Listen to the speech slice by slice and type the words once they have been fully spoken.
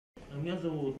Меня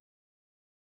зовут...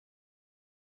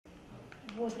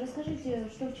 Вот, расскажите,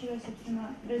 что вчера,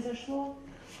 собственно, произошло,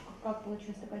 как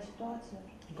получилась такая ситуация?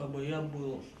 Как бы я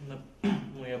был на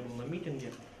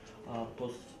митинге,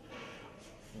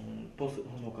 после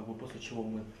чего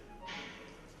мы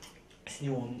с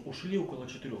него ушли около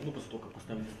 4, после того, как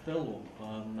поставили стелу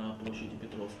на площади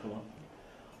Петровского.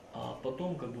 А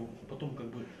потом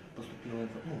поступила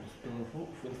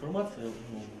информация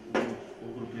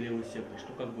в группе «Левый сектор»,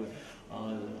 что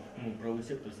правый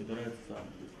сектор собирается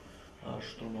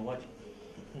штурмовать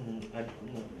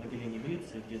отделение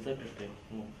милиции, где заперты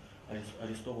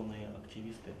арестованные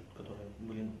активисты, которые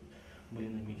были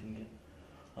на митинге.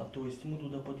 То есть мы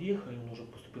туда подъехали, уже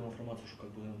поступила информация, что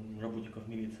работников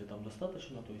милиции там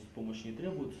достаточно, то есть помощь не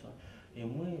требуется, и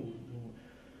мы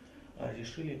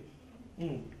решили,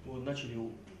 начали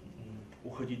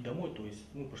уходить домой, то есть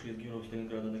мы пошли из Героев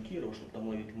Сталинграда на Киров, чтобы там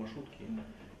ловить маршрутки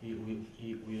и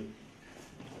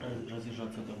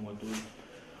разъезжаться домой. То есть,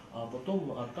 а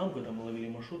потом, там, когда мы ловили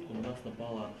маршрутку, на нас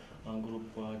напала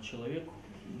группа человек,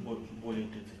 более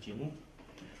 30,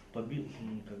 побили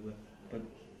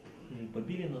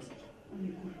нас.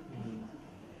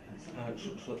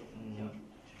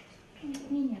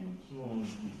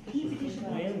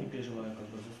 Я не переживаю,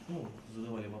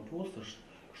 задавали вопросы,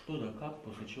 что да как,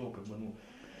 после чего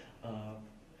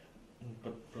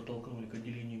протолкнули к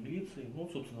отделению милиции.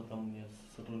 Собственно, там мне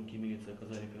сотрудники милиции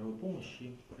оказали первую помощь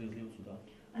и привезли вот сюда.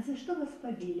 А за что вас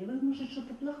побили? Вы, может,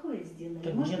 что-то плохое сделали?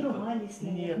 Да может, нет, ругались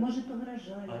на них, может,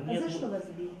 угрожали? Нет, за что вас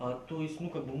били? То есть,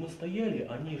 мы стояли,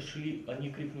 они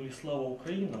крикнули «Слава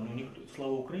Украине!»,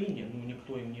 «Слава Украине!»,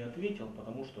 никто им не ответил,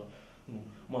 потому что,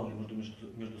 мало ли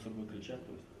между собой кричат.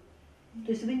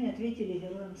 То есть вы не ответили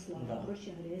героям славы, да.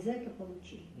 Проще говоря, и за это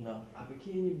получили? Да. А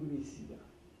какие они были из себя?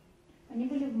 Они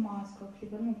были в масках,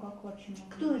 либо, как вообще?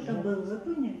 Кто это был, вы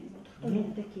поняли? Кто они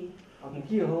такие? А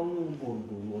какие головной убор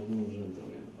был у одного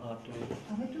джентльмена? А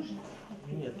вы тоже?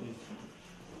 Нет,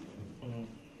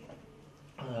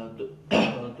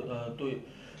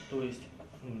 то есть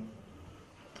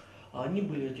они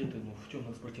были одеты в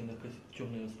темные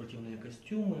спортивные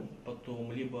костюмы,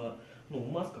 потом либо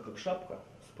маска как шапка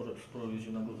с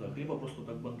прорезью на глазах, либо просто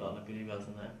как бандана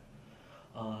перевязанная.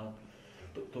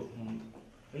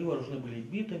 Они вооружены были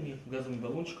битами, газовыми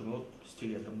баллончиками,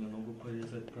 стилетом мне ногу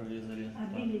прорезали. А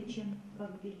били чем?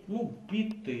 Как били?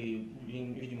 Биты,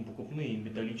 видимо, покупные,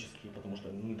 металлические, потому что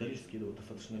металлические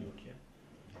достаточно легкие.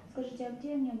 Скажите, а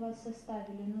где они вас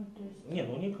оставили? Нет,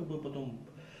 они потом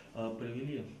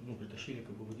привели, притащили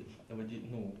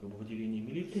в отделение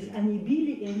милиции. То есть они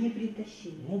били и они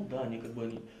притащили? Да,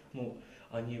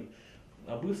 они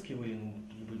обыскивали,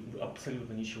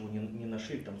 абсолютно ничего не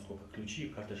нашли, там сколько ключей,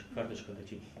 карточка до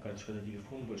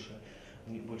телефона, больше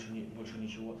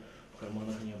ничего в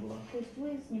карманах не было. То есть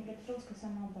вы с Днепропетровской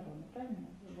самообороны, правильно?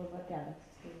 Вы в отрядах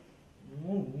состоите?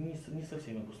 Не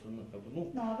совсем, я просто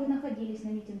а вы находились на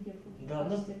митинге в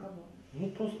качестве кого?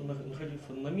 Просто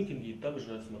находился на митинге и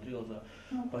также смотрел за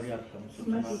порядком.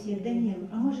 Смотрите, Данил,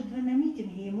 а может вы на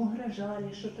митинге ему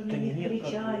угрожали, что-то на них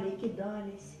кричали,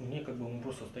 кидались? Мы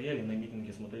просто стояли на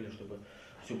митинге, смотрели, чтобы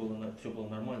все было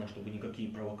нормально, чтобы никакие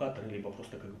провокаторы, либо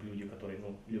просто люди, которые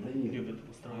любят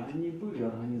устраивать. Они были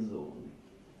организованы.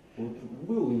 Вот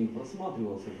был у них,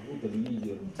 просматривался какой-то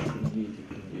лидер среди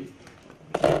этих людей.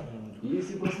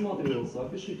 Если просматривался,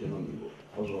 опишите нам его,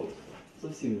 пожалуйста, со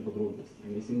всеми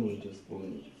подробностями, если можете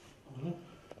вспомнить.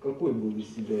 Какой был из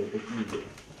себя этот лидер?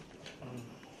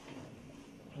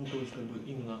 То есть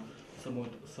именно в самой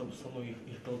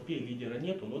их толпе лидера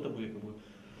нету, но это были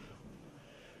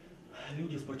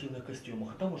люди в спортивных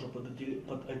костюмах. Там уже под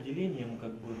отделением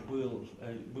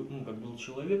был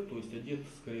человек, то есть одет,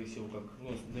 скорее всего,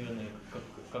 наверное,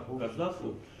 как казах.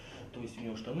 То есть у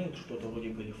него штаны, что-то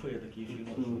вроде галифе, такие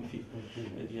фильмы,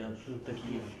 я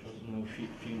такие в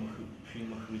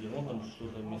фильмах видел, он там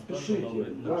что-то вместо.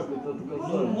 Как этот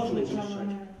казах? Можно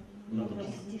решать.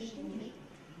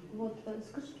 Вот,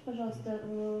 скажите, пожалуйста,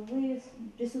 вы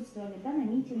присутствовали, на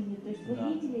митинге, то есть вы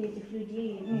видели этих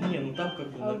людей,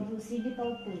 среди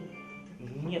толпы?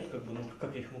 Нет,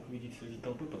 как я их мог видеть среди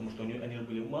толпы, потому что они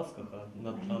были в масках, а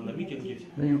на митинге...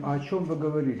 А о чем вы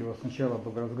говорили? У вас сначала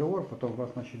был разговор, потом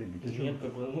вас начали бить. Нет,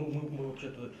 мы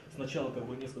вообще-то сначала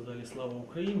мне сказали «Слава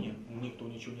Украине», никто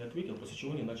ничего не ответил, после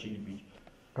чего они начали бить.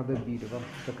 Когда били, вам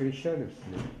что-то кричали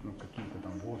вслед? Какие-то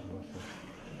там возгласы?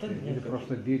 Или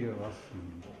просто били вас?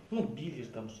 Били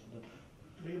там что-то.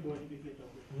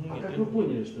 А как вы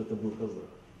поняли, что это был казах?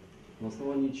 На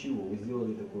основании чего вы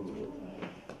сделали такой вывод?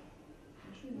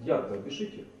 Ярко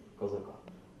опишите казака.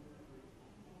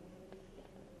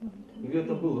 Или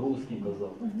это был русский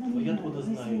казах? Я откуда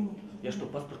знаю? Я что,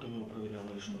 паспорт у него проверял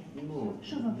или что? Ну,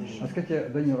 Что вам А скажите,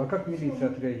 Данил, а как милиция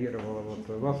отреагировала? Вот,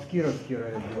 вас в Кировский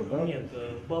райотдел, да? Нет,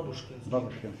 Бабушкинский.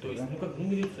 Бабушкинский, То есть, да? ну как, ну,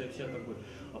 милиция вся как бы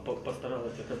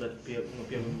постаралась оказать первую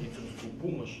медицинскую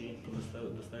помощь и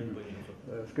доставить в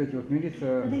больницу. Скажите, вот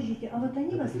милиция... Подождите, а вот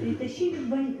они вас притащили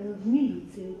в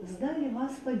милицию, сдали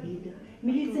вас побитых.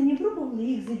 Милиция не пробовала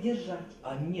их задержать?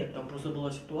 А нет, там просто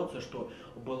была ситуация, что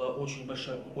была очень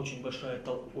большая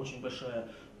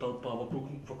толпа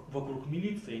вокруг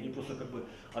милиции, они просто как бы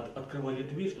открывали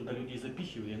дверь, туда людей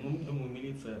запихивали. Ну, думаю,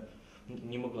 милиция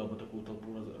не могла бы такую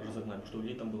толпу разогнать, потому что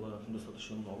людей там было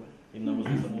достаточно много. Именно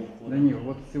возле самого входа. Данил,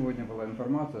 вот сегодня была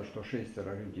информация, что 6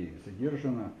 людей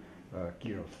задержано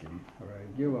Кировским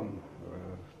райотделом,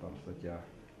 там статья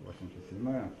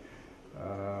 87.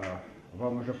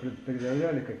 Вам уже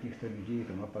предъявляли каких-то людей,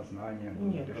 там, опознания?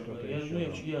 Нет, или что-то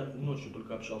я ночью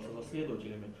только общался со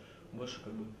следователями, больше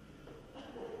как бы...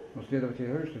 Ну, следователь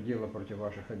говорит, что дело против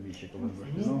ваших обидчиков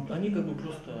возбуждено. Ну, они как бы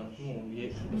просто,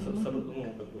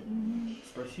 как бы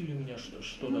спросили меня,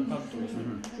 что да как, то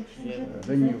есть...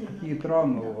 Данил, какие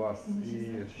травмы у вас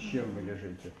и с чем вы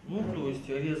лежите? Ну, то есть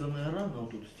резаная рана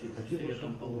вот тут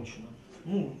стилетом получена.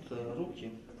 Ну, вот,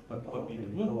 руки побиты.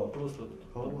 Ну, просто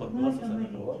под глаз сами.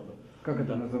 Как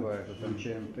это называется? Там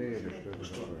ЧМТ или что это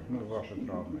такое? Ну, ваши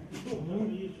травмы.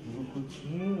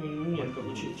 Нет, как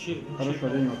бы Хорошо,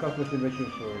 Данил, как вы себя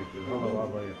чувствуете? Голова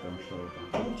болит, там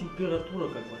что-то? Ну, температура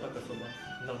как бы так особо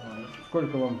нормально.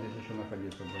 Сколько вам здесь еще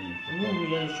находиться в больнице? Ну,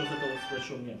 я еще с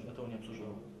врачом этого не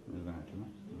обсуждал. Не знаете, да?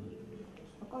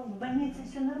 В больнице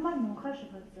все нормально,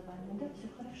 ухаживают за вами, да? Все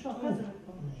хорошо, оказывают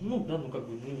помощь? Ну, да, ну как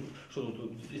бы, ну, что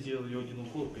тут, сделали один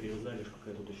укол, перевязали,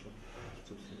 какая тут еще,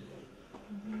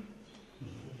 собственно.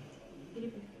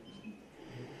 Перепутала.